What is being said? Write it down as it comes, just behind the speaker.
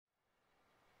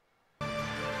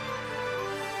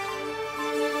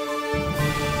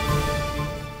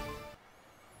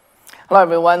Hello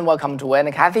everyone, welcome to Wei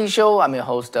and Kathy Show. I'm your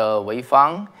host Wei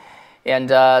Fang. And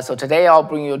so today I'll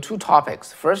bring you two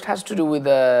topics. First has to do with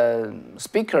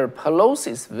Speaker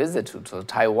Pelosi's visit to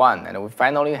Taiwan, and we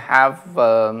finally have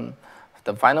the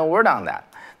final word on that.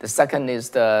 The second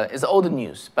is old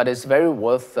news, but it's very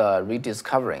worth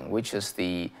rediscovering, which is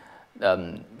the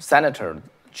Senator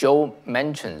Joe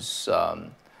Manchin's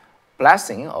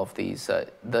blessing of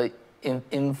the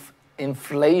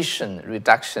Inflation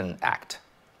Reduction Act.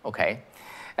 Okay,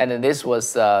 and then this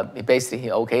was basically he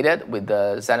okayed it with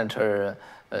Senator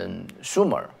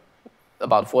Schumer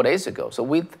about 4 days ago. So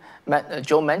with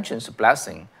Joe Manchin's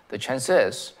blessing, the chance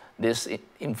is this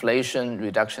Inflation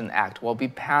Reduction Act will be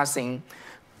passing.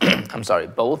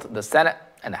 Both the Senate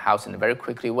and the House in a very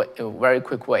quick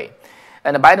way,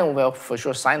 and Biden will for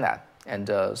sure sign that and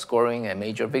scoring a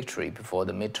major victory before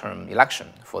the midterm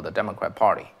election for the Democrat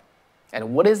Party.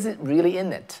 And what is it really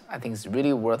in it? I think it's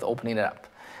really worth opening it up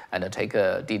and take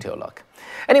a detailed look.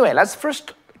 Anyway, let's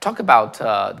first talk about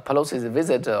Pelosi's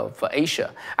visit of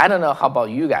Asia. I don't know how about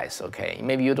you guys, okay?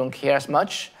 Maybe you don't care as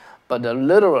much, but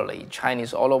literally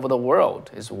Chinese all over the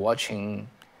world is watching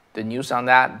the news on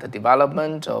that, the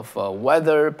development of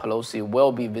whether Pelosi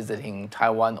will be visiting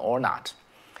Taiwan or not.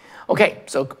 Okay,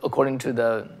 so according to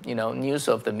the news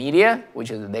of the media, which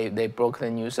is they broke the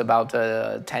news about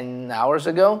 10 hours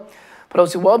ago,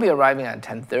 Pelosi will be arriving at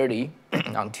 10:30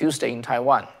 on Tuesday in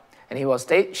Taiwan. And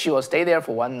she will stay there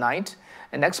for one night.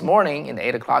 And next morning, in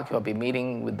 8 o'clock, he will be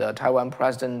meeting with the Taiwan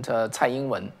President Tsai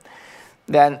Ing-wen.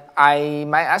 Then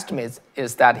my estimate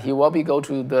is that he will go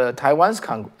to the Taiwan's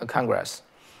Congress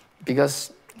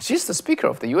because she's the Speaker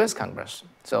of the U.S. Congress.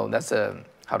 So that's a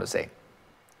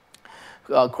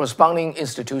corresponding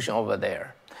institution over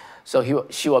there. So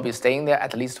she will be staying there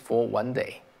at least for 1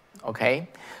 day. Okay.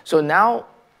 So now,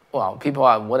 well, people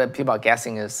are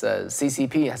guessing is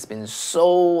CCP has been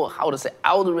so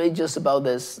outrageous about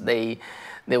this. They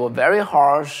were very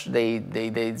harsh.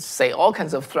 They say all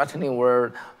kinds of threatening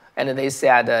words, and they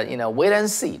said wait and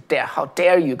see. How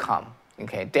dare you come?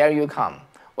 Okay, dare you come?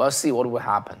 We'll see what will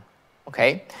happen.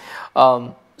 Okay,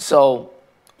 so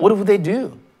what would they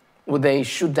do? Would they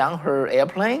shoot down her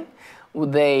airplane?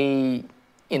 Would they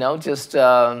just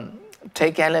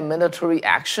take any military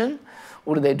action?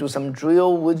 Would they do some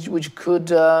drill which could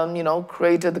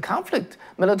create the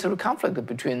military conflict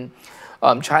between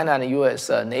China and the U.S.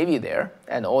 Navy there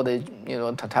and all the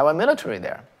Taiwan military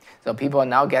there? So people are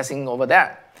now guessing over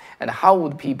that. And how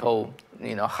would people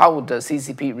how would the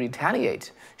CCP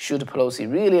retaliate should Pelosi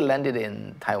really landed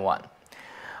in Taiwan?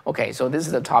 Okay, so this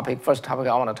is the first topic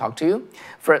I want to talk to you.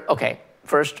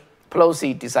 First,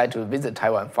 Pelosi decided to visit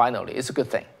Taiwan finally. It's a good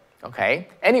thing. Okay.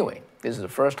 Anyway, this is the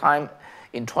first time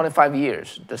in 25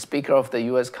 years the Speaker of the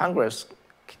U.S. Congress,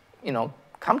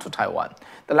 come to Taiwan.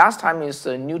 The last time is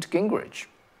Newt Gingrich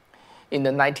in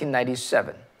the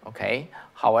 1997. Okay.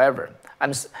 However, I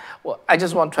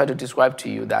just want to try to describe to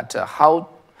you that how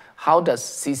does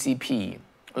CCP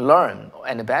learn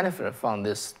and benefit from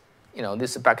this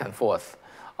this back and forth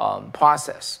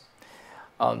process.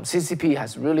 CCP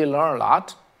has really learned a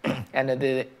lot, and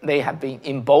they have been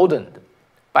emboldened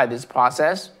by this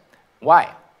process.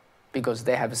 Why? Because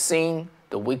they have seen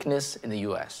the weakness in the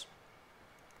U.S.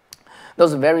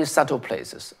 Those very subtle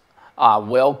places are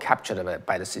well captured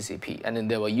by the CCP, and then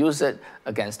they will use it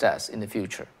against us in the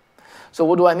future. So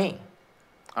what do I mean?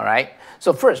 All right.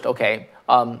 So first, okay,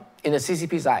 in the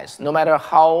CCP's eyes, no matter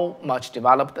how much they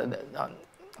have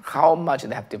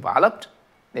developed,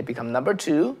 they become number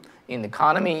 2 in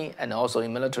economy and also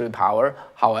in military power.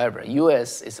 However,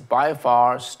 U.S. is by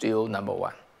far still number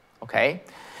 1. Okay,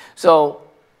 so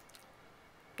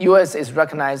U.S. is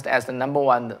recognized as the number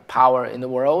 1 power in the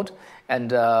world, and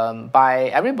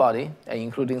by everybody,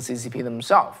 including CCP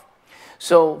themselves.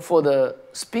 So for the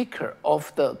Speaker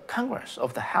of the Congress,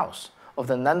 of the House, of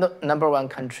the number 1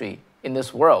 country in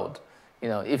this world,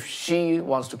 if she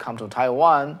wants to come to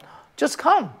Taiwan, just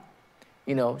come.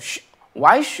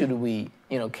 Why should we,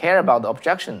 care about the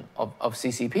objection of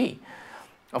CCP?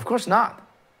 Of course not,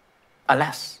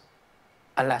 unless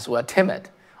we're timid,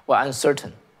 or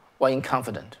uncertain, or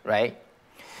inconfident, right?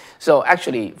 So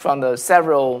actually, from the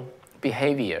several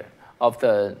behavior of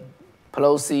the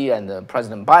Pelosi and the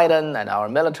President Biden and our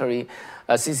military,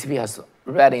 CCP has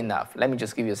read enough. Let me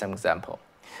just give you some example.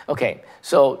 Okay,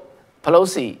 so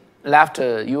Pelosi left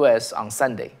the U.S. on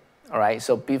Sunday. All right,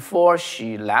 so before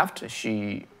she left,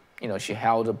 she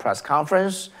held a press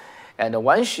conference, and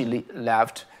when she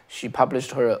left, she published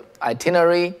her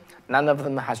itinerary. None of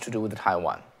them has to do with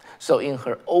Taiwan. So in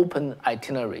her open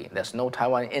itinerary, there's no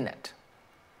Taiwan in it.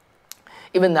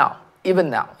 Even now, even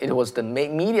now, it was the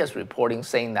media's reporting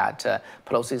saying that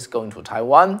Pelosi is going to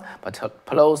Taiwan, but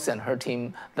Pelosi and her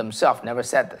team themselves never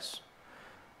said this.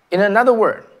 In another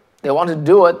word, they want to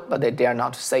do it, but they dare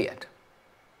not to say it.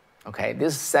 Okay,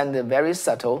 this sends a very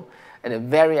subtle and a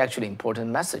very actually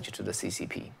important message to the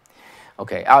CCP.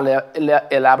 Okay, I'll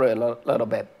elaborate a little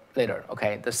bit later.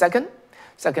 Okay, the second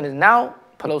is now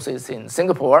Pelosi is in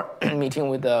Singapore meeting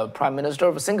with the Prime Minister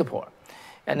of Singapore.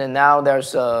 And then now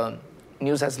there's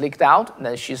news has leaked out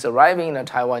that she's arriving in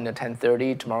Taiwan at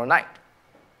 10:30 tomorrow night.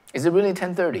 Is it really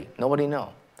 10:30? Nobody knows.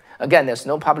 Again, there's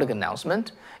no public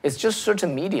announcement. It's just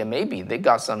certain media, maybe they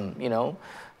got some,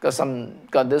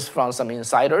 got this from some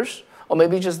insiders, or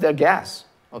maybe just their guess.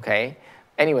 Okay.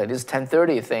 Anyway, this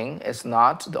 10:30 thing is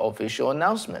not the official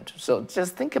announcement. So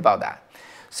just think about that.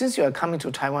 Since you are coming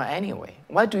to Taiwan anyway,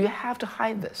 why do you have to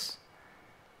hide this?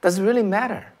 Does it really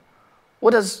matter?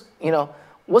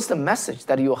 What's the message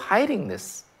that you're hiding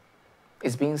this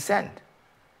is being sent?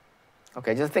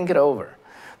 Okay, just think it over.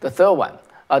 The third one,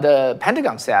 the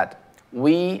Pentagon said,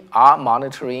 we are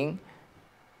monitoring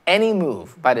any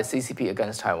move by the CCP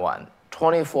against Taiwan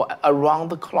 24 around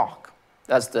the clock.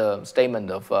 That's the statement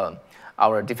of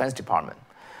our Defense Department.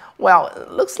 Well,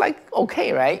 it looks like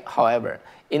okay, right? However,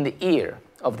 in the ear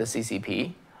of the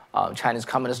CCP, Chinese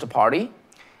Communist Party,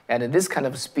 and this kind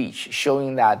of speech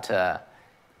showing that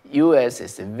U.S.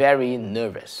 is very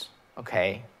nervous.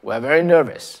 Okay, we're very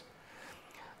nervous.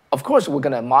 Of course, we're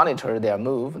going to monitor their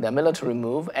move, their military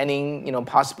move, any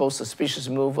possible suspicious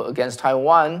move against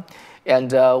Taiwan,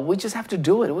 and we just have to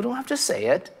do it. We don't have to say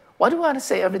it. Why do we have to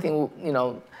say everything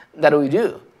that we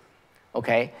do?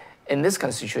 Okay, in this kind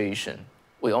of situation,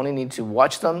 we only need to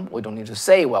watch them. We don't need to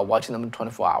say we're watching them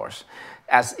 24 hours.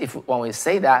 As if when we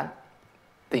say that,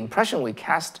 the impression we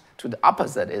cast to the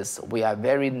opposite is we are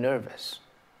very nervous.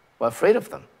 We're afraid of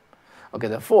them. Okay,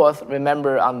 the fourth,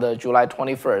 remember on the July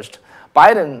 21st,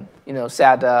 Biden,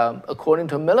 said, according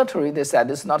to military, they said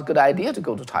this is not a good idea to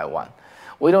go to Taiwan.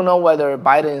 We don't know whether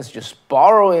Biden is just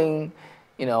borrowing,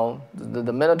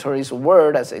 the military's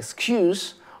word as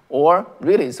excuse, or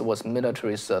really it was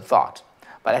military's thought.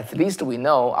 But at least we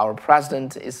know our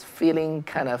president is feeling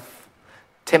kind of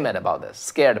timid about this,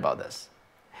 scared about this.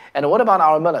 And what about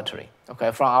our military?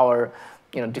 Okay, from our,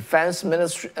 defense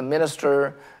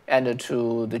minister and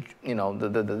to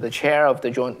the chair of the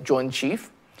Joint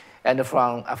Chief, and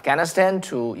from Afghanistan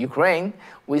to Ukraine,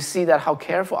 we see that how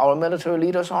careful our military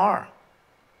leaders are.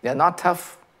 They're not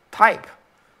tough type.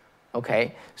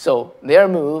 Okay, so their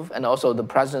move and also the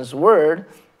president's word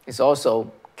is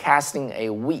also casting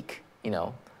a weak,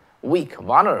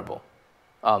 vulnerable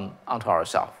onto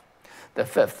ourselves. The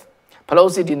fifth,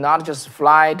 Pelosi did not just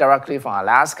fly directly from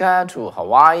Alaska to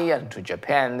Hawaii and to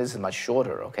Japan. This is much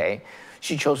shorter, okay?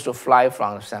 She chose to fly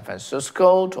from San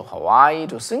Francisco to Hawaii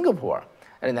to Singapore,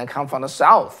 and then come from the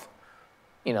south,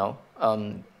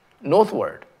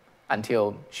 northward,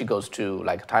 until she goes to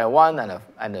like Taiwan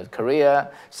and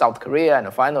Korea, South Korea,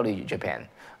 and finally Japan.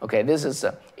 Okay, this is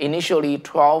initially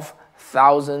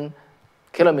 12,000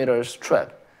 kilometers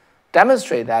trip.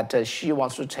 Demonstrate that she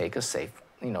wants to take a safe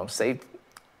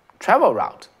travel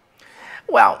route.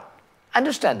 Well,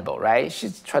 understandable, right?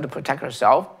 She's trying to protect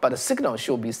herself, but the signal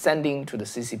she'll be sending to the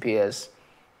CCP is,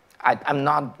 I'm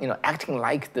not, acting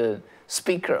like the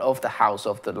Speaker of the House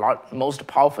of the most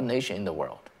powerful nation in the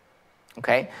world.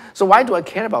 Okay, so why do I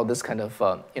care about this kind of,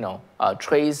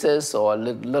 traces or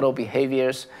little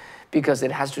behaviors? Because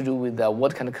it has to do with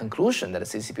what kind of conclusion that the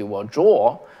CCP will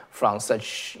draw from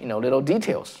such, little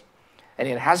details, and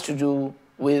it has to do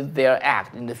with their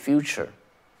act in the future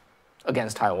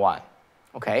against Taiwan.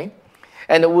 Okay,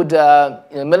 and would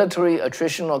military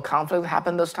attrition or conflict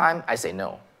happen this time? I say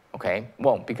no. Okay,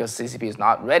 won't, because CCP is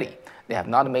not ready. They have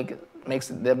not makes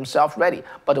themselves ready.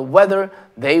 But whether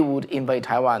they would invade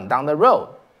Taiwan down the road,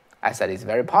 I said it's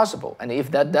very possible. And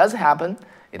if that does happen,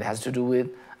 it has to do with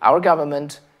our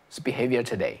government's behavior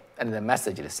today and the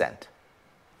message it is sent.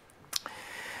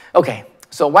 Okay,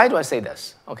 so why do I say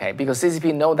this? Okay, because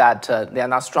CCP know that they are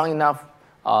not strong enough.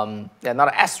 They're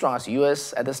not as strong as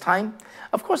U.S. at this time.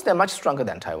 Of course, they're much stronger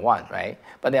than Taiwan, right?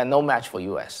 But they are no match for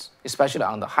U.S., especially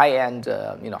on the high-end,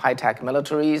 high-tech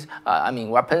militaries,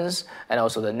 weapons, and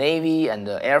also the Navy and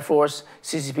the Air Force.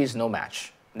 CCP is no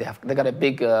match. They got a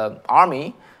big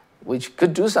army, which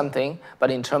could do something, but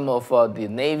in terms of the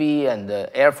Navy and the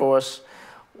Air Force,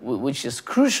 which is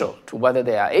crucial to whether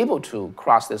they are able to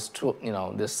cross this,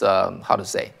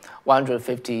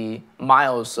 150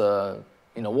 miles,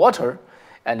 water,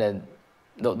 and then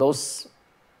those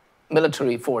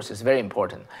military force is very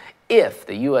important. If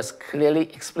the U.S. clearly,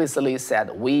 explicitly said,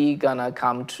 we're gonna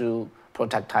come to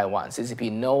protect Taiwan.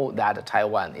 CCP know that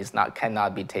Taiwan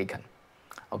cannot be taken.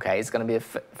 Okay, it's going to be a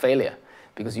failure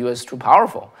because U.S. is too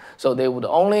powerful. So they would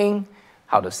only,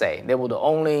 they would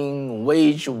only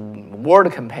wage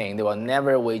word campaign. They will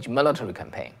never wage military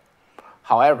campaign.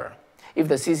 However, if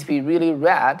the CCP really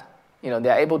read,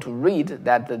 they're able to read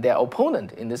that their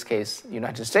opponent, in this case,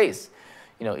 United States,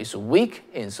 is weak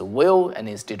in its will and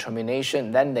its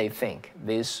determination, then they think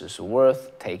this is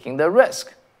worth taking the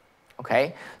risk.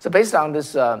 Okay, so based on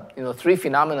this, three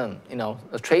phenomenon,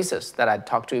 traces that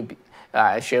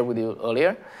I shared with you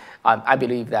earlier, I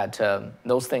believe that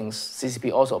those things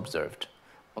CCP also observed.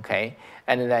 Okay,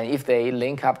 and then if they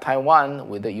link up Taiwan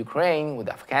with the Ukraine, with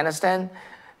Afghanistan,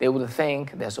 they would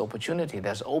think there's opportunity,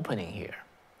 there's opening here.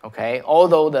 Okay,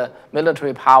 although the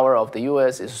military power of the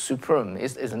U.S. is supreme,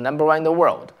 is the number one in the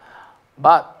world,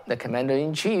 but the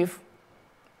commander-in-chief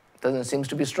doesn't seem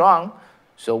to be strong,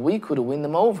 so we could win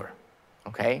them over.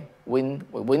 Okay, win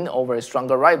over a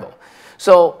stronger rival.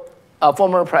 So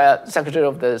former Secretary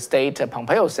of the State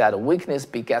Pompeo said, "Weakness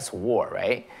begets war,"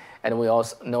 right? And we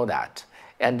also know that.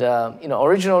 And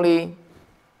originally,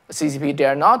 CCP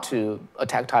dared not to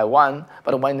attack Taiwan,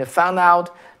 but when they found out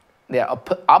their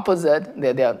opposite,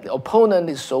 their opponent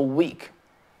is so weak,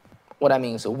 what I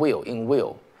mean is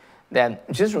will, then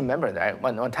just remember that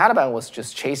when Taliban was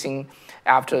just chasing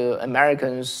after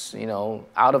Americans,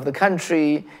 out of the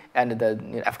country, and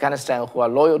the Afghanistan who are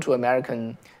loyal to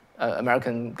American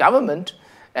government,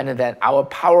 and then our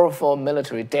powerful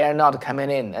military dare not come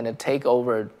in and take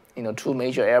over, two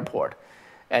major airports,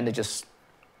 and just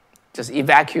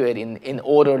evacuate in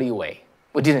orderly way.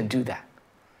 We didn't do that.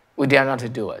 We dare not to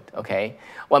do it. Okay.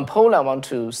 When Poland want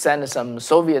to send some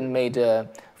Soviet-made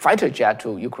fighter jet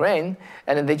to Ukraine,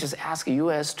 and then they just ask the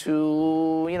U.S.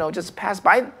 to, just pass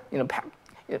by,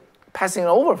 passing it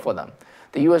over for them.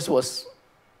 The U.S. was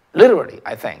literally,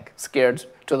 I think, scared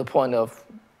to the point of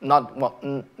not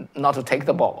to take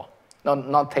the ball,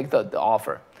 not take the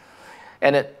offer.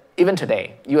 And even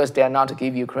today, U.S. dare not to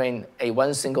give Ukraine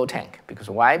one single tank. Because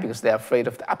why? Because they're afraid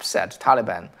of the upset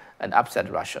Taliban and upset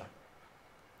Russia.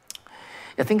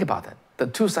 Yeah, think about that. The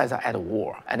two sides are at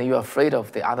war, and you're afraid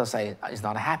of the other side is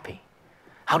not happy.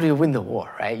 How do you win the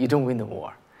war, right? You don't win the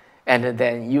war. And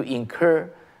then you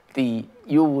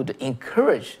would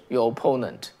encourage your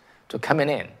opponent to come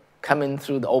in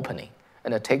through the opening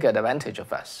and take advantage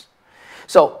of us.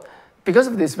 So because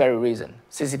of this very reason,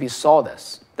 CCP saw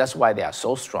this. That's why they are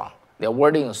so strong. Their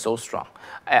wording is so strong.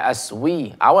 As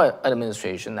our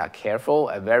administration are careful,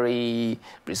 are very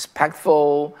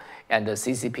respectful, and the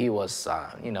CCP was,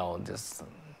 just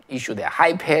issued a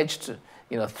high-pitched,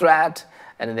 threat,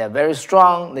 and they're very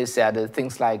strong. They said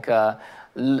things like, the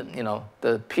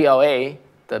PLA,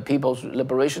 the People's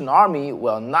Liberation Army,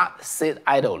 will not sit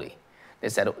idly. They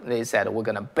said we're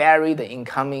going to bury the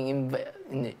incoming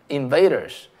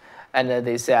invaders, and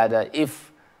they said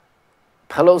if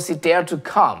Pelosi dare to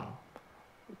come,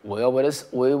 we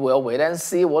will wait and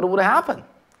see what would happen.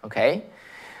 Okay.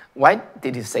 Why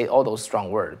did he say all those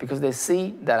strong words? Because they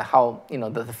see that how,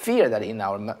 the fear that in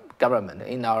our government,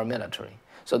 in our military.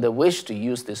 So they wish to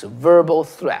use this verbal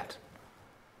threat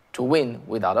to win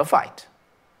without a fight.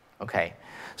 Okay.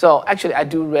 So actually, I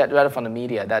do read from the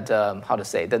media that, our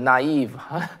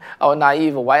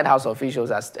naive White House officials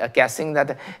are guessing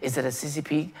that is that the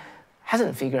CCP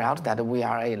hasn't figured out that we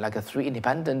are like three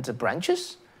independent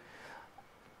branches.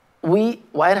 We,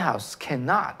 White House,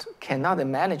 cannot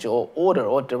manage or order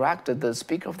or direct the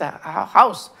Speaker of the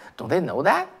House. Don't they know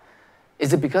that?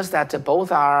 Is it because that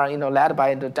both are led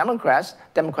by the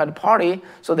Democratic Party,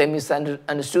 so they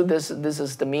misunderstood this? This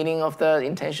is the meaning of the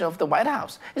intention of the White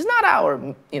House. It's not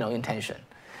our intention.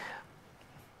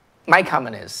 My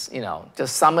comment is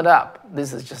just sum it up.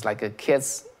 This is just like a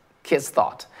kid's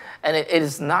thought, and it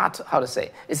is not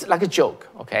it's like a joke.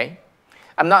 Okay.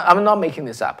 I'm not making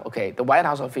this up, okay? The White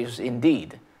House officials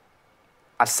indeed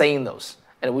are saying those,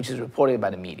 and which is reported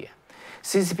by the media.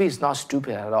 CCP is not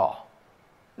stupid at all.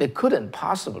 They couldn't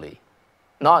possibly,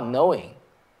 not knowing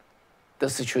the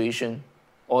situation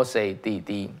or say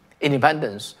the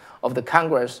independence of the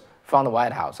Congress from the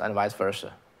White House and vice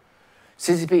versa.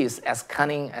 CCP is as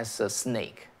cunning as a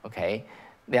snake, okay?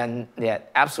 They are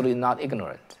absolutely not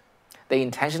ignorant. They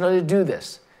intentionally do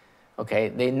this. Okay,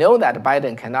 they know that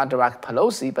Biden cannot direct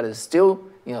Pelosi, but is still,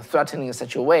 threatening in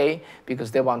such a way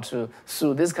because they want to,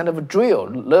 through this kind of a drill,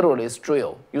 literally it's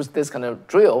drill, use this kind of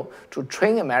drill to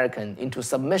train Americans into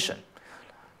submission,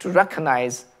 to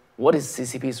recognize what is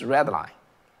CCP's red line.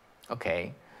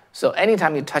 Okay, so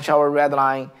anytime you touch our red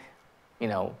line,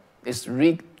 it's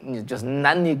just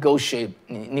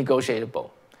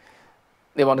non-negotiable.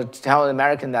 They want to tell the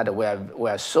American that we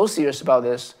are so serious about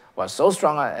this, we're so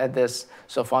strong at this.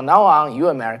 So from now on,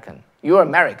 you're American, you're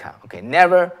America. Okay,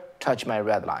 never touch my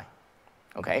red line.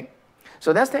 Okay,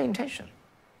 so that's their intention.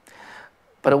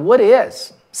 But what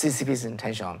is CCP's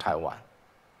intention on Taiwan?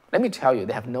 Let me tell you,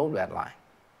 they have no red line.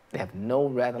 They have no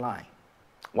red line.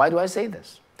 Why do I say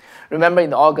this? Remember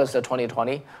in August of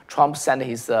 2020, Trump sent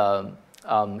his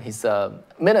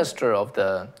minister of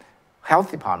the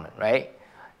health department, right?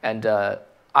 And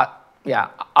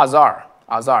Azar,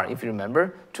 if you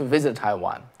remember, to visit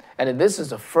Taiwan. And this is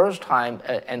the first time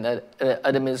an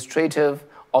administrative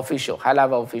official,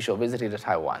 high-level official visited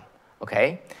Taiwan,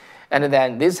 okay? And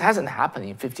then this hasn't happened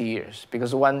in 50 years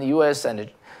because when the U.S. and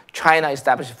China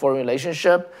established a foreign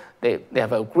relationship, they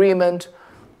have an agreement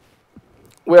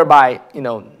whereby,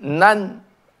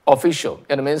 non-official,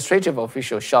 administrative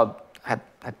official shall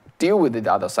deal with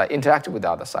the other side, interact with the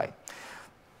other side.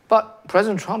 But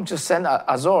President Trump just sent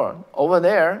Azar over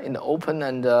there in the open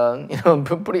and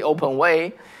pretty open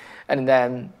way, and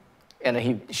then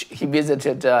he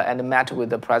visited and met with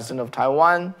the president of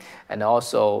Taiwan, and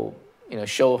also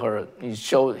showed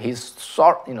his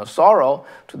sorrow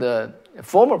to the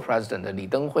former president Li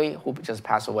Denghui, who just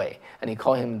passed away, and he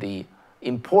called him the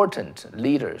important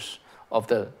leaders of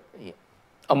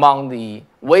among the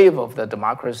wave of the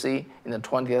democracy in the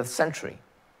 20th century.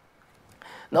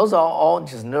 Those are all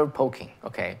just nerve poking,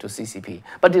 okay, to CCP.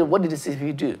 But what did the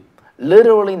CCP do?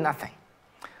 Literally nothing.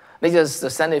 They just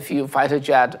sent a few fighter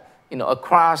jets,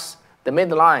 across the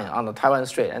midline on the Taiwan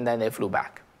Strait, and then they flew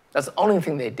back. That's the only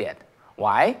thing they did.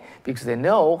 Why? Because they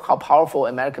know how powerful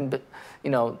American,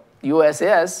 U.S.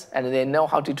 is, and they know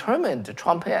how determined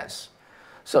Trump is.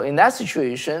 So in that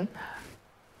situation,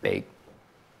 they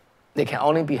can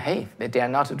only behave. They dare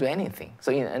not to do anything.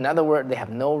 So in other words, they have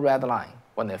no red line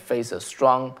when they face a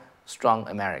strong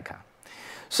America.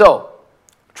 So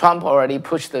Trump already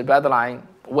pushed the red line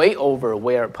way over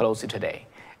where Pelosi today.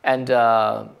 And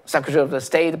Secretary of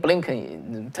State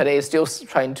Blinken today is still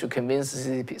trying to convince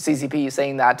CCP,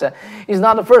 saying that it's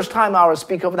not the first time our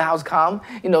Speaker of the House come.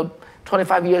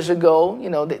 25 years ago,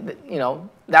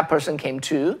 that person came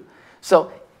too.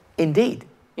 So indeed,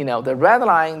 the red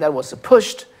line that was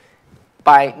pushed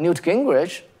by Newt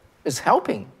Gingrich is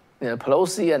helping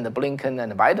Pelosi and the Blinken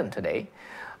and the Biden today.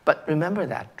 But remember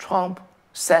that Trump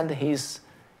sent his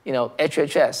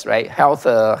HHS, right, health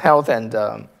and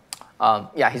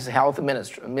his health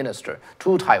minister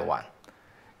to Taiwan,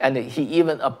 and he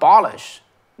even abolished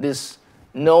this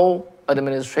no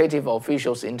administrative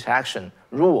officials interaction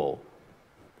rule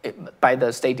by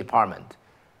the State Department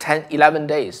 11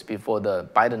 days before the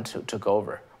Biden took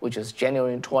over, which is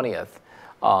January 20th,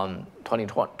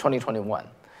 2021.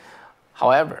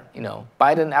 However,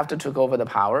 Biden, after took over the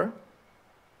power,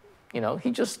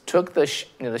 he just took the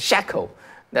shackle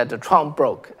that the Trump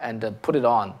broke and put it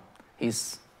on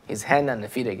his hand and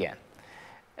feet again,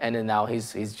 and then now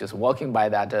he's just walking by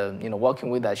that, walking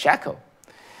with that shackle.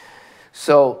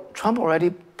 So Trump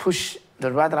already pushed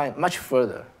the red line much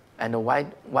further. And why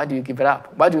do you give it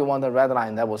up? Why do you want the red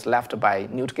line that was left by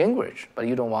Newt Gingrich, but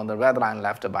you don't want the red line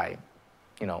left by,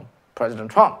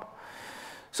 President Trump?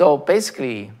 So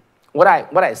basically, what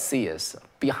I see is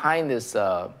behind this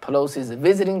Pelosi's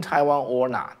visiting Taiwan or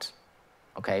not,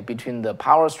 okay, between the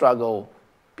power struggle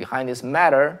behind this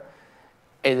matter,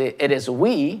 it is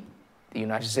we, the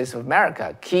United States of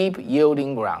America, keep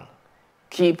yielding ground,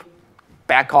 keep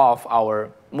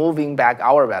moving back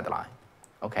our red line,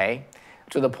 okay,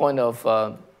 to the point of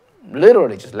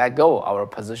literally just let go our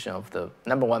position of the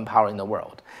 #1 power in the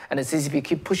world. And the CCP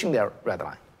keep pushing their red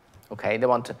line, okay? They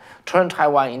want to turn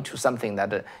Taiwan into something that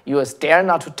the U.S. dare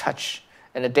not to touch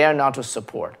and dare not to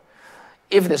support.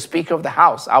 If the Speaker of the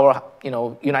House, our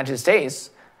United States,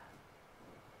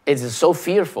 is so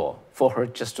fearful for her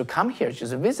just to come here,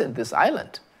 just visit this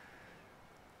island,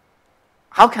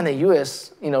 how can the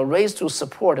U.S. raise to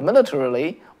support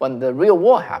militarily when the real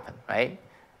war happened, right?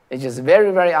 It's just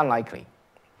very, very unlikely.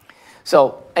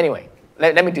 So anyway,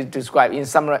 let me describe in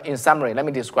summary. Let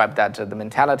me describe that the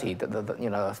mentality,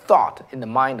 the thought in the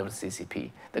mind of the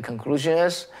CCP. The conclusion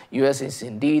is U.S. is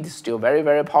indeed still very,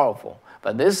 very powerful,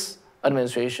 but this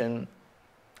administration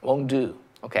won't do.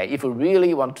 Okay, if we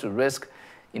really want to risk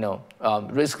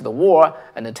the war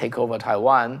and then take over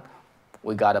Taiwan,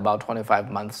 we got about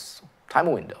 25 months time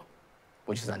window,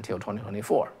 which is until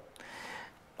 2024.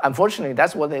 Unfortunately,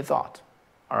 that's what they thought.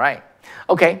 All right.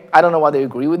 Okay, I don't know whether you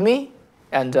agree with me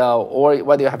and or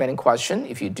whether you have any question.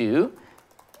 If you do,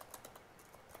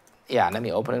 yeah, let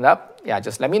me open it up. Yeah,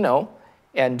 just let me know.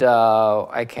 And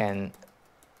I can,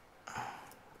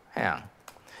 hang on.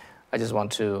 I just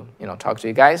want to talk to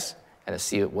you guys. And and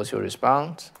see what's your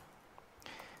response.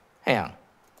 Hang on.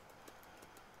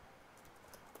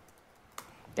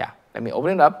 Yeah, let me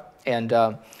open it up. And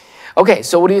okay,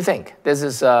 so what do you think? This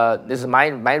is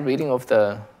my reading of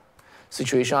the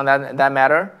situation on that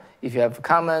matter. If you have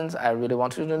comments, I really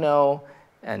want you to know.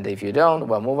 And if you don't,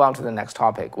 we'll move on to the next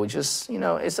topic, which is,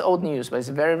 it's old news, but it's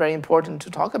very, very important to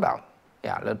talk about.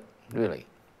 Yeah, really.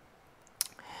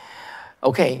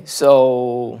 Okay,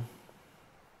 so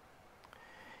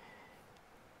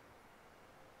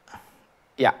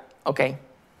yeah, okay.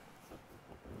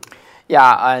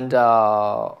 Yeah, and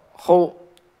heart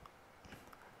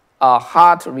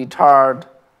retarded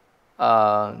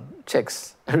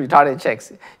chicks.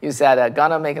 You said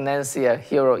gonna make Nancy a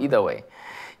hero either way.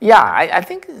 Yeah, I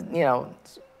think, yeah,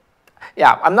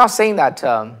 I'm not saying that,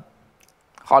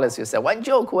 Hollis, you said one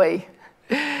joke way.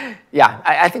 Yeah,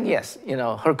 I think yes,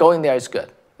 her going there is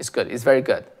good. It's good, it's very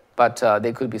good. But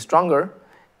they could be stronger.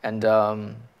 And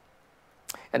the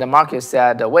market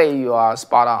said, the way you are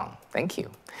spot on. Thank you.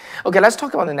 Okay, let's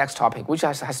talk about the next topic, which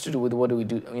has to do with what do we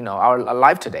do, our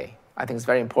life today. I think it's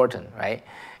very important, right?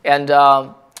 And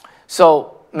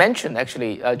so Manchin,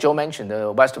 actually, Joe Manchin,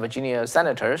 the West Virginia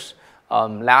senators,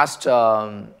 last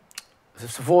 4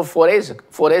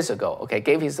 days ago, okay,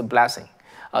 gave his blessing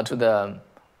to the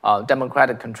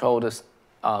Democratic-controlled,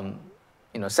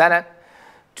 Senate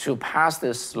to pass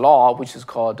this law, which is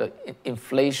called the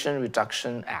Inflation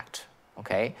Reduction Act.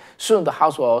 Okay, soon the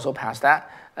House will also pass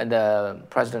that, and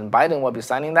President Biden will be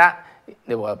signing that.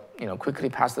 They will, quickly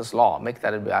pass this law, make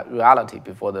that a reality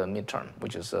before the midterm,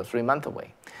 which is 3 months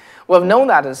away. We have known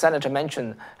that Senator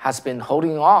Manchin has been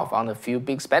holding off on a few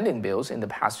big spending bills in the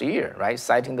past year, right?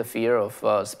 Citing the fear of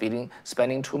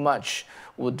spending too much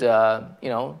would,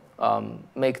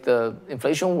 make the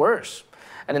inflation worse.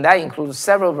 And that includes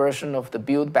several versions of the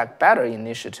Build Back Better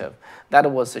initiative that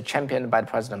was championed by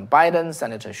President Biden,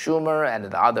 Senator Schumer, and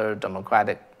the other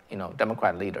Democrat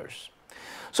leaders.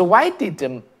 So why did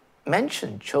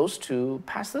Manchin chose to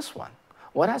pass this one?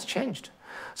 What has changed?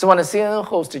 So when the CNN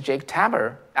host Jake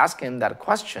Tapper asked him that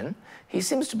question, he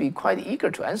seems to be quite eager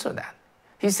to answer that.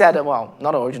 He said, well,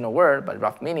 not an original word, but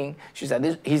rough meaning. He said,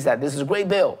 this is a great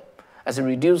bill, as it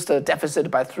reduced the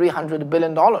deficit by $300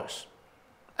 billion,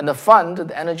 and the fund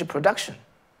the energy production,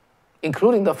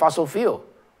 including the fossil fuel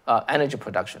energy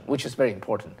production, which is very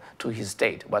important to his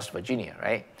state, West Virginia,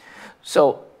 right?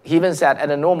 So he even said, at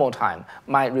a normal time,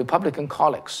 my Republican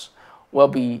colleagues will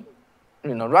be,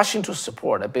 rushing to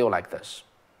support a bill like this.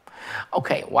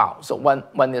 Okay, wow. So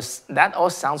that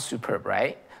all sounds superb,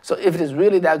 right? So if it is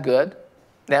really that good,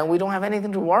 then we don't have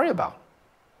anything to worry about,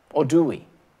 or do we?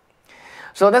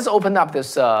 So let's open up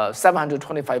this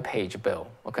 725-page bill,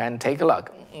 okay, and take a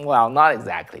look. Well, not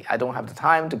exactly. I don't have the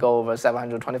time to go over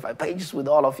 725 pages with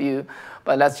all of you,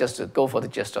 but let's just go for the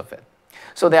gist of it.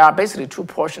 So there are basically 2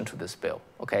 portions to this bill,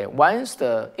 okay? One is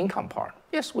the income part.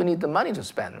 Yes, we need the money to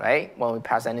spend, right? When we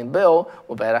pass any bill,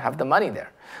 we better have the money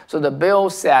there. So the bill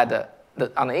said,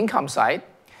 on the income side,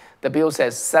 the bill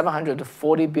says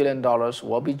 $740 billion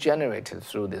will be generated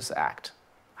through this act.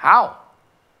 How?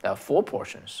 There are 4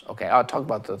 portions. Okay, I'll talk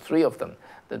about the 3 of them,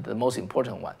 the most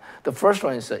important one. The first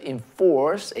one is to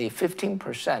enforce a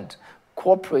 15%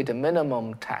 corporate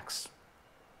minimum tax,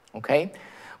 okay,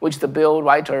 which the bill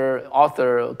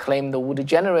author claimed would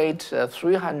generate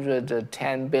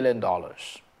 $310 billion.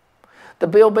 The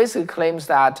bill basically claims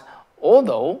that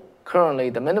although currently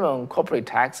the minimum corporate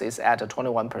tax is at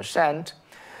 21%,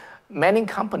 many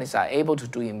companies are able to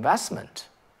do investment,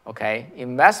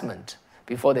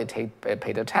 before they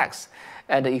pay the tax.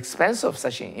 And the expense of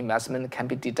such an investment can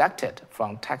be deducted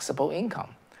from taxable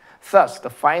income. Thus,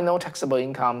 the final taxable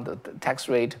income, the tax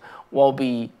rate, will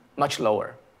be much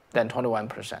lower than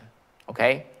 21%,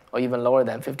 okay? Or even lower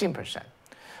than 15%.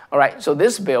 All right, so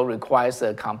this bill requires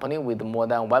a company with more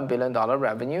than $1 billion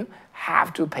revenue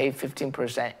have to pay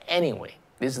 15% anyway.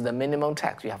 This is the minimum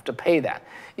tax. You have to pay that.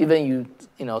 Even you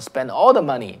spend all the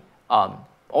money,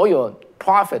 all your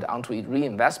profit onto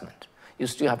reinvestment, you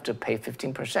still have to pay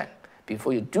 15%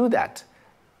 before you do that,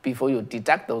 before you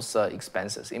deduct those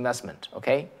expenses, investment,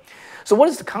 okay? So what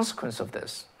is the consequence of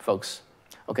this, folks?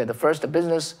 Okay, the first, the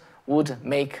business would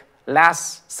make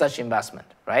less such investment,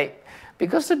 right?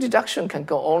 Because the deduction can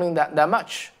go only that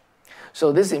much.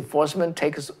 So this enforcement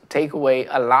take away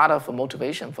a lot of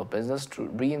motivation for business to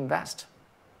reinvest.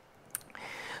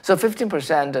 So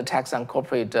 15% tax on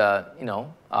corporate,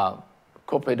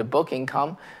 corporate book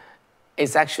income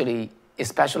is actually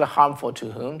especially harmful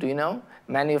to whom? Do you know?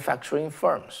 Manufacturing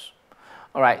firms.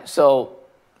 All right. So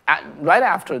right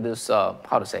after this,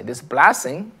 this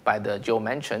blessing by the Joe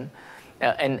Manchin,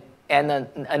 and And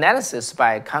an analysis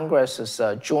by Congress's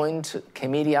Joint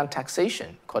Committee on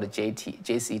Taxation, called the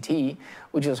JCT,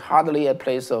 which is hardly a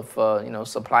place of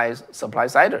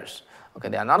supply-siders. Okay,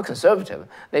 they are not conservative.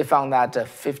 They found that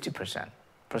 50%,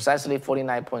 precisely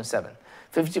 49.7,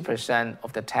 50%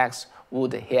 of the tax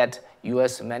would hit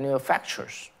U.S.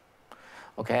 manufacturers.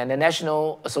 Okay, and the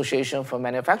National Association for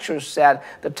Manufacturers said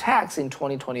the tax in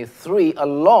 2023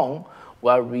 alone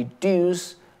will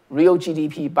reduce real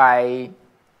GDP by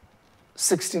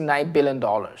 $69 billion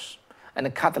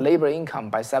and cut labor income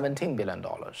by $17 billion.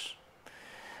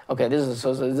 Okay, this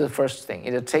is the first thing.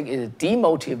 It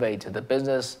demotivate the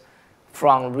business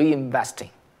from reinvesting.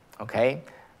 Okay,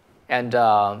 and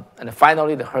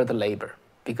finally they hurt the labor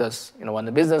because when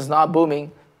the business is not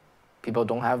booming, people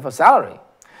don't have a salary.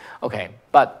 Okay,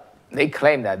 but they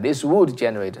claim that this would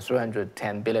generate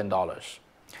 $310 billion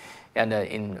and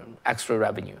in extra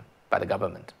revenue by the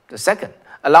government. The second,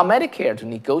 allow Medicare to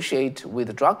negotiate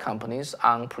with drug companies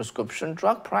on prescription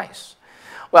drug price.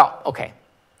 Well, okay,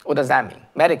 what does that mean?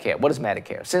 Medicare, what is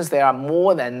Medicare? Since there are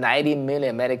more than 90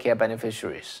 million Medicare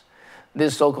beneficiaries,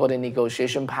 this so-called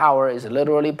negotiation power is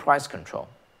literally price control.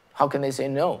 How can they say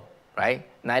no, right?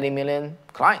 90 million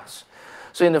clients.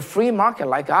 So in a free market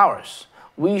like ours,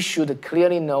 we should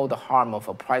clearly know the harm of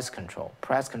a price control.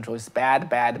 Price control is bad,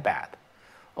 bad, bad.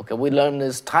 Okay, we learned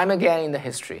this time again in the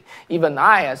history. Even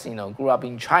I, as grew up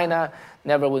in China,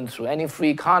 never went through any free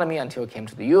economy until I came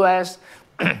to the U.S.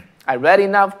 I read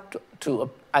enough to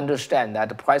understand that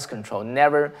the price control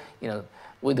never,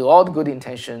 with all the good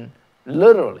intention,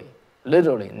 literally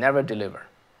never deliver.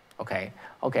 Okay.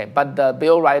 But the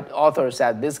bill author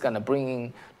said this is going to bring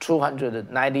in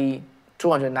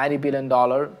 $290 billion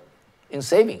in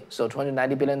savings, so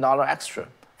 $290 billion extra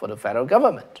for the federal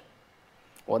government.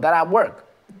 Well, that would work.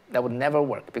 That would never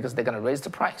work because they're going to raise the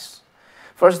price.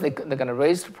 First, they're going to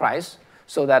raise the price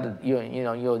so that you're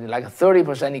like a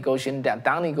 30% negotiation,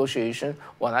 down negotiation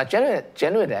will not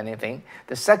generate anything.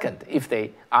 The second, if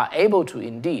they are able to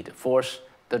indeed force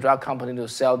the drug company to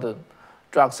sell the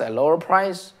drugs at a lower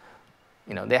price,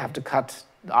 they have to cut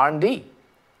the R&D.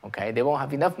 Okay, they won't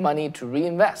have enough money to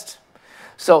reinvest.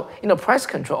 So, price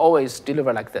control always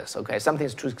deliver like this, okay?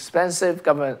 Something's too expensive,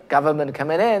 government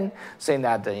coming in, saying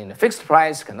that the fixed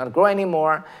price cannot grow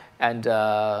anymore, and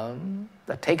the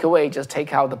takeaway, just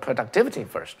take out the productivity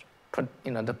first,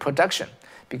 the production,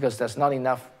 because there's not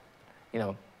enough,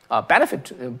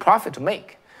 profit to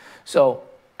make. So,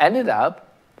 ended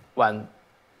up, when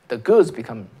the goods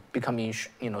become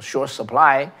in short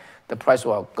supply, the price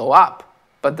will go up,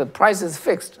 but the price is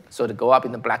fixed, so they go up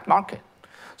in the black market.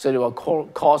 So it will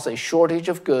cause a shortage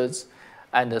of goods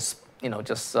and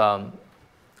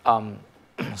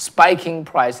spiking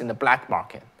price in the black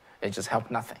market. It just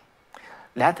helped nothing.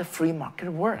 Let the free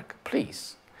market work,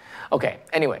 please. Okay,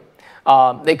 anyway,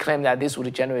 they claim that this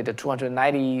would generate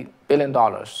 $290 billion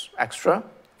extra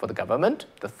for the government.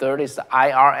 The third is the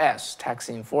IRS, tax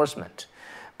enforcement.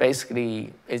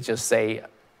 Basically, it's just say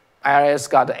IRS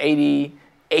got $80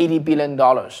 billion,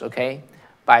 okay?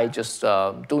 By just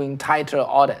doing tighter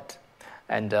audit.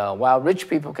 And while rich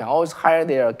people can always hire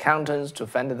their accountants to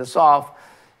fend this off,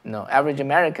 average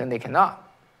American, they cannot.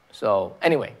 So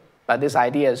anyway, but this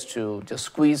idea is to just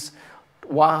squeeze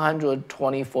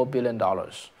 $124 billion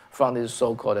from this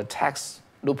so-called tax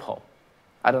loophole.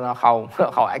 I don't know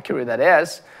how accurate that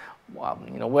is,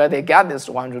 where they got this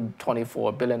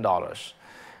 $124 billion.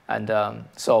 And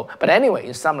but anyway,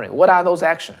 in summary, what are those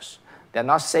actions? They're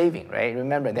not saving, right?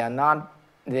 Remember, they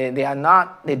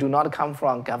do not come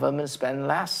from government spend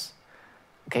less.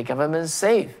 Okay, government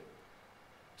save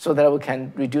so that we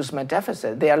can reduce my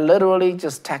deficit. They are literally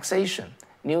just taxation,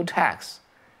 new tax,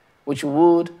 which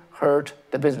would hurt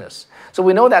the business. So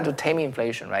we know that to tame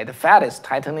inflation, right? The Fed is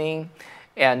tightening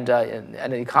and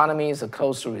the economy is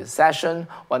close to recession.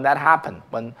 When that happens,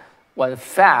 when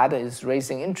Fed is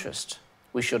raising interest,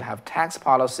 we should have tax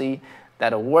policy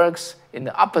that works in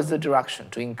the opposite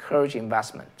direction to encourage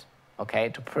investment. Okay,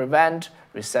 to prevent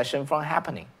recession from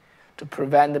happening, to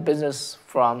prevent the business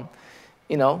from,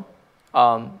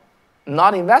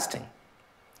 not investing.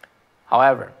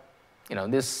 However,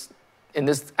 at this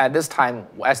time,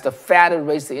 as the Fed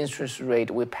raised the interest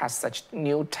rate, we passed such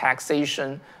new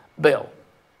taxation bill.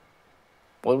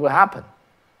 What will happen?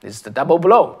 This is the double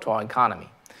blow to our economy.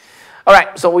 All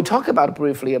right, so we talked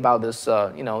briefly about this,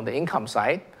 the income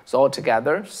side. So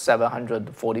altogether,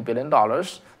 $740 billion.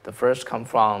 The first come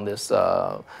from this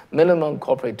minimum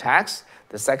corporate tax.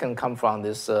 The second come from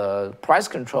this price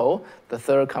control. The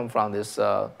third come from this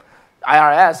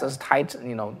IRS as tight,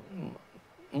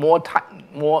 more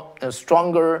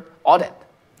stronger audit.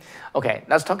 Okay,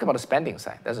 let's talk about the spending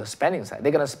side. There's a spending side.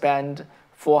 They're going to spend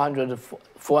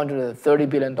 $430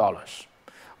 billion.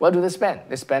 What do they spend?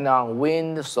 They spend on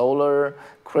wind, solar,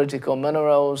 critical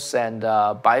minerals, and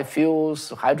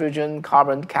biofuels, hydrogen,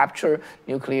 carbon capture,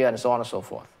 nuclear, and so on and so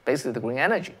forth. Basically, the green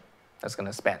energy that's going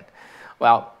to spend.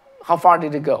 Well, how far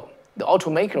did it go? The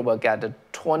automaker will get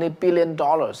 $20 billion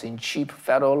in cheap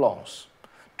federal loans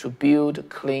to build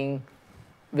clean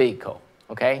vehicle,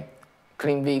 okay?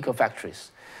 Clean vehicle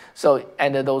factories. So,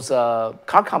 and those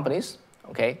car companies,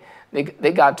 okay, they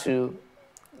get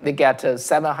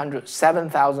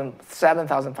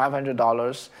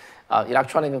 $7,500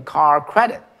 electronic car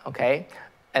credit, okay?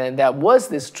 And there was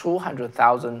this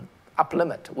 200,000 up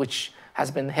limit, which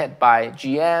has been hit by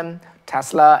GM,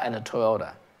 Tesla, and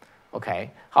Toyota,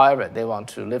 okay? However, they want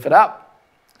to lift it up.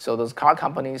 So those car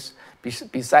companies,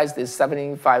 besides this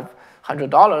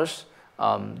 $7,500,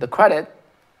 the credit,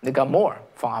 they got more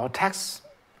from our tax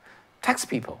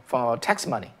people, from our tax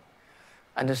money.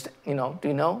 Understand, do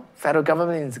you know federal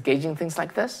government is engaging things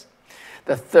like this?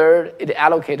 The third, it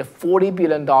allocated $40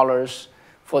 billion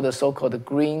for the so-called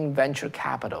Green Venture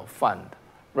Capital Fund.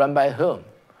 Run by whom?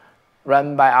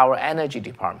 Run by our energy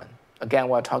department. Again,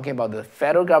 we're talking about the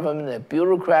federal government, a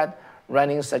bureaucrat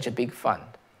running such a big fund.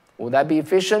 Will that be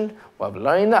efficient? Well, we've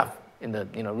learned enough in the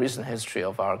recent history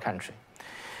of our country.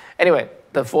 Anyway,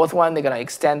 the fourth one, they're going to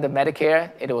extend the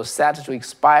Medicare. It was set to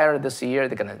expire this year.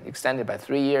 They're going to extend it by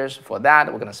 3 years. For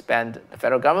that, we're going to spend, the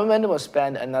federal government will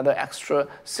spend another extra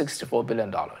 $64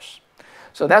 billion.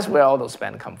 So that's where all those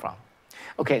spend come from.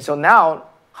 Okay, so now,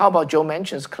 how about Joe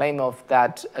Manchin's claim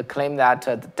that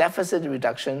the deficit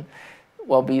reduction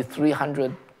will be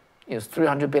 $300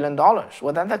 billion?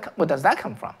 Where does that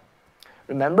come from?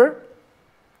 Remember,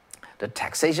 the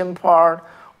taxation part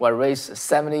will raise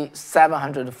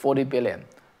 $740 billion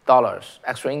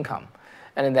extra income,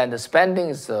 and then the spending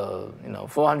is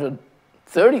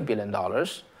 $430 billion.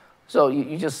 So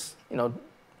you just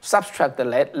subtract the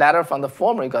latter from the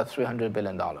former, you got $300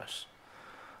 billion.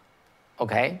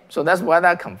 Okay, so that's where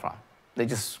that come from. They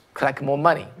just collect more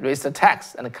money, raise the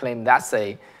tax, and claim that's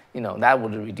that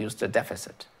would reduce the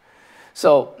deficit.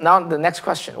 So now the next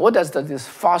question: what does this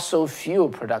fossil fuel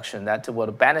production that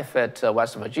would benefit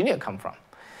West Virginia come from?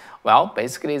 Well,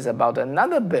 basically, it's about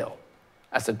another bill,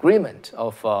 as agreement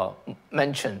of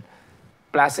Manchin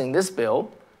blessing this bill.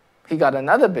 He got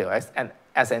another bill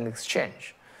as an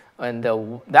exchange, and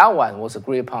that one was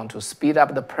agreed upon to speed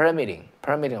up the permitting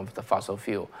of the fossil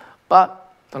fuel.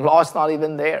 But the law is not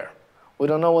even there. We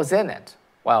don't know what's in it.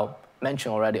 Well,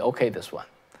 Manchin already okayed this one.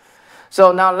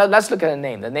 So now let's look at the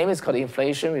name. The name is called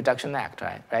Inflation Reduction Act,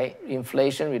 right?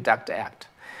 Inflation Reduct Act.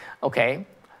 Okay.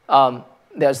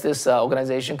 There's this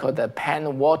organization called the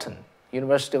Penn Wharton,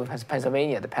 University of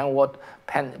Pennsylvania, the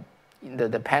Wharton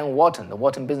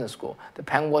Business School, the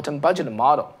Penn Wharton budget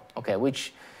model, okay,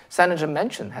 which Senator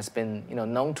Manchin has been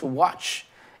known to watch,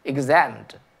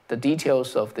 examined the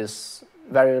details of this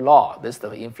very law,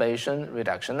 the Inflation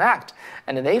Reduction Act.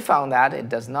 And they found that it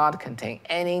does not contain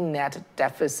any net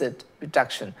deficit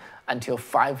reduction until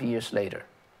 5 years later,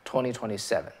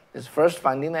 2027. This first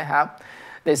finding they have.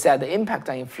 They said the impact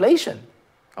on inflation,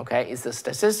 okay, is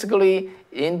statistically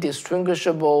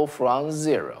indistinguishable from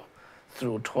zero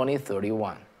through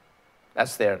 2031.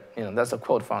 That's that's a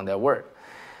quote from their word.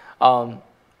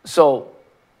 So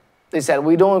they said,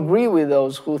 we don't agree with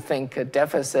those who think a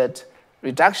deficit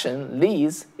reduction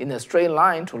leads in a straight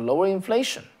line to lower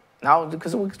inflation. Now,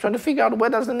 because we're trying to figure out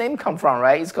where does the name come from,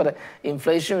 right? It's called the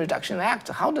Inflation Reduction Act.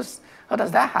 How does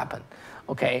that happen?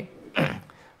 Okay,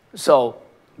 so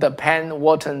the Penn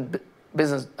Wharton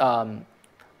business, the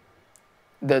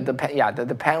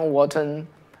Penn Wharton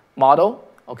model,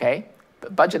 okay,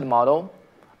 budget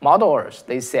modelers,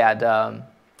 they said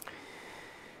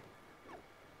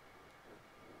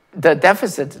the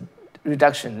deficit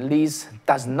reduction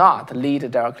does not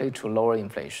lead directly to lower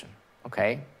inflation,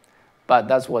 okay? But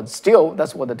that's what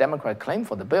the Democrats claim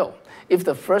for the bill. If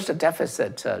the first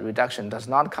deficit reduction does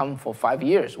not come for 5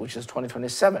 years, which is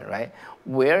 2027, right?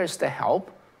 Where is the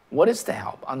help? What is the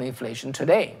help on the inflation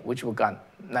today, which we got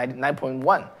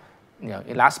 9.1,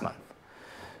 in last month?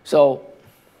 So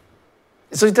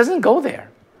it doesn't go there.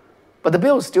 But the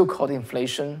bill is still called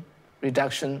Inflation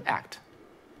Reduction Act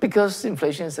because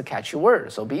inflation is a catchy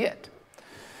word, so be it.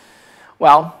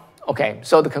 Well, okay,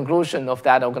 so the conclusion of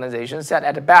that organization said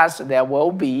at best there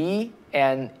will be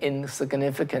an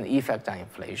insignificant effect on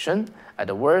inflation. At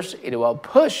the worst, it will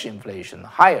push inflation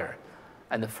higher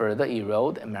and further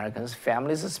erode Americans'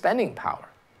 families' spending power.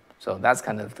 So that's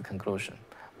kind of the conclusion.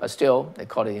 But still, they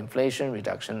call it Inflation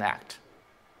Reduction Act.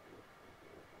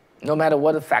 No matter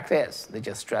what the fact is, they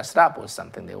just dress it up with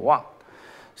something they want.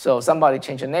 So somebody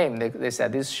changed the name. They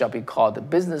said this shall be called the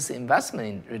Business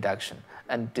Investment Reduction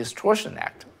and Distortion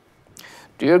Act.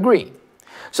 Do you agree?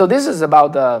 So this is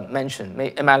about the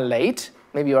Manchin. Am I late?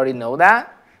 Maybe you already know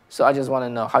that. So I just want to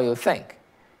know how you think.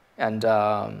 And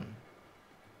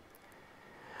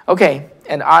okay,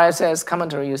 and RSS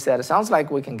commentary, you said, it sounds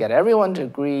like we can get everyone to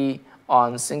agree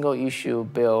on single-issue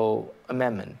bill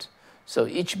amendment. So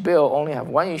each bill only have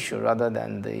one issue rather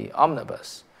than the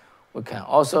omnibus. We can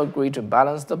also agree to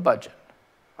balance the budget,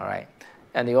 all right?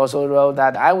 And he also wrote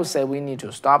that I would say we need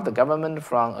to stop the government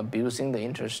from abusing the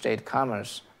interstate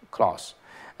commerce clause.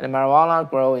 And marijuana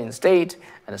grown in state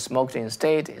and smoked in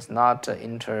state is not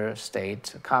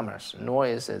interstate commerce, nor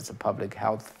is it a public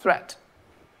health threat.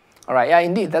 All right, yeah,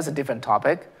 indeed, that's a different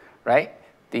topic, right?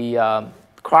 The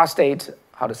cross-state,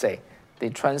 how to say, the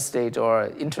trans-state or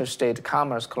interstate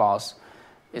commerce clause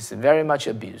is very much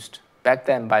abused. Back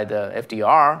then by the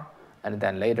FDR, and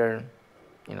then later,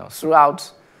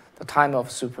 throughout the time of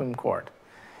Supreme Court.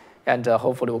 And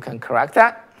hopefully we can correct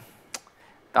that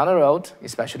down the road,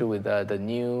 especially with the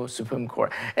new Supreme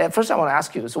Court. And first I want to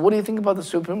ask you, so what do you think about the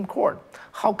Supreme Court?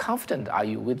 How confident are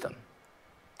you with them?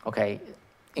 Okay,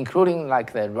 including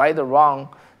like the right or wrong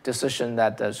decision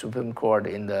that the Supreme Court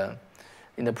in the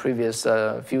previous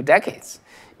few decades.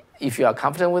 If you are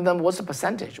confident with them, what's the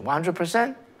percentage?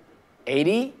 100%?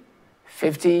 80?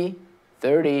 50?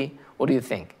 30? What do you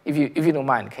think? If you don't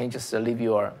mind, can you just leave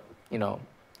your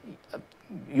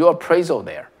appraisal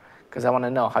there? Because I want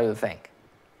to know how you think.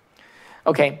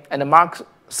 Okay, and Mark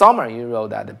Sommer, you wrote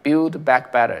that build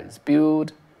back better. It's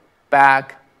build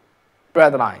back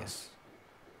breadlines.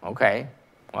 Okay,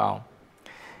 well,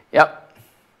 yep.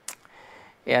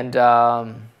 And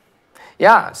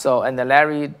yeah, so, and then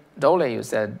Larry Dole, you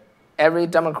said, every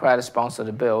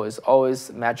Democrat-sponsored bill is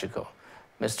always magical.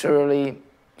 Mysteriously,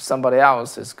 somebody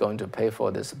else is going to pay for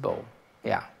this bill.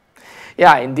 Yeah,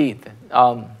 yeah, indeed.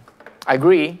 I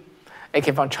agree. I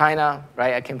came from China,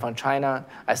 right? I came from China.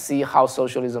 I see how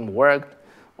socialism worked,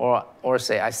 or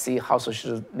say I see how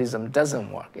socialism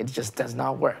doesn't work. It just does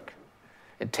not work.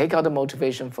 It takes out the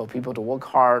motivation for people to work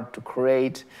hard, to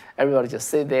create. Everybody just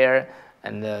sit there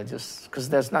and just, because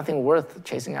there's nothing worth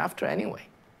chasing after anyway.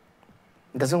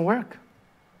 It doesn't work.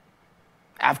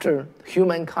 After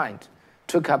humankind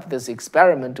took up this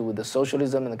experiment with the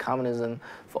socialism and the communism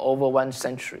for over 1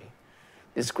 century,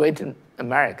 this great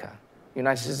America,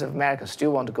 United States of America,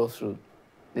 still want to go through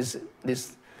this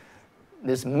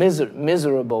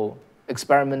miserable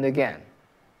experiment again.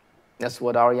 That's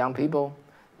what our young people,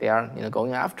 they are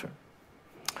going after.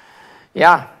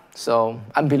 Yeah, so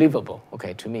unbelievable,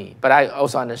 okay, to me. But I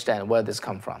also understand where this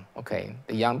come from, okay.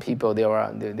 The young people, they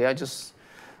are just,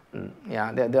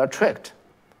 yeah, they are tricked.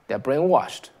 They are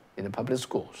brainwashed in the public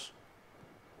schools.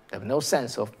 They have no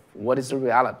sense of what is the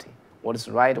reality, what is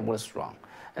right and what is wrong.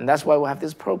 And that's why we have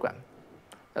this program.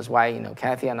 That's why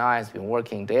Kathy and I have been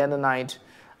working day and night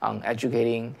on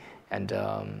educating and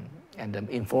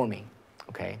informing,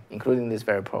 okay, including this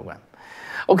very program.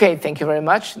 Okay, thank you very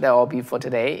much. That will be for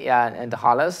today. And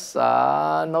Hollis,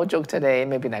 no joke today,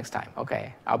 maybe next time.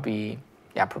 Okay, I'll be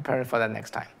preparing for that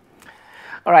next time.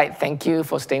 All right, thank you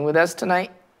for staying with us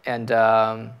tonight, and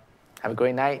have a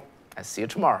great night. I'll see you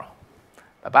tomorrow.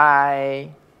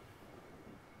 Bye-bye.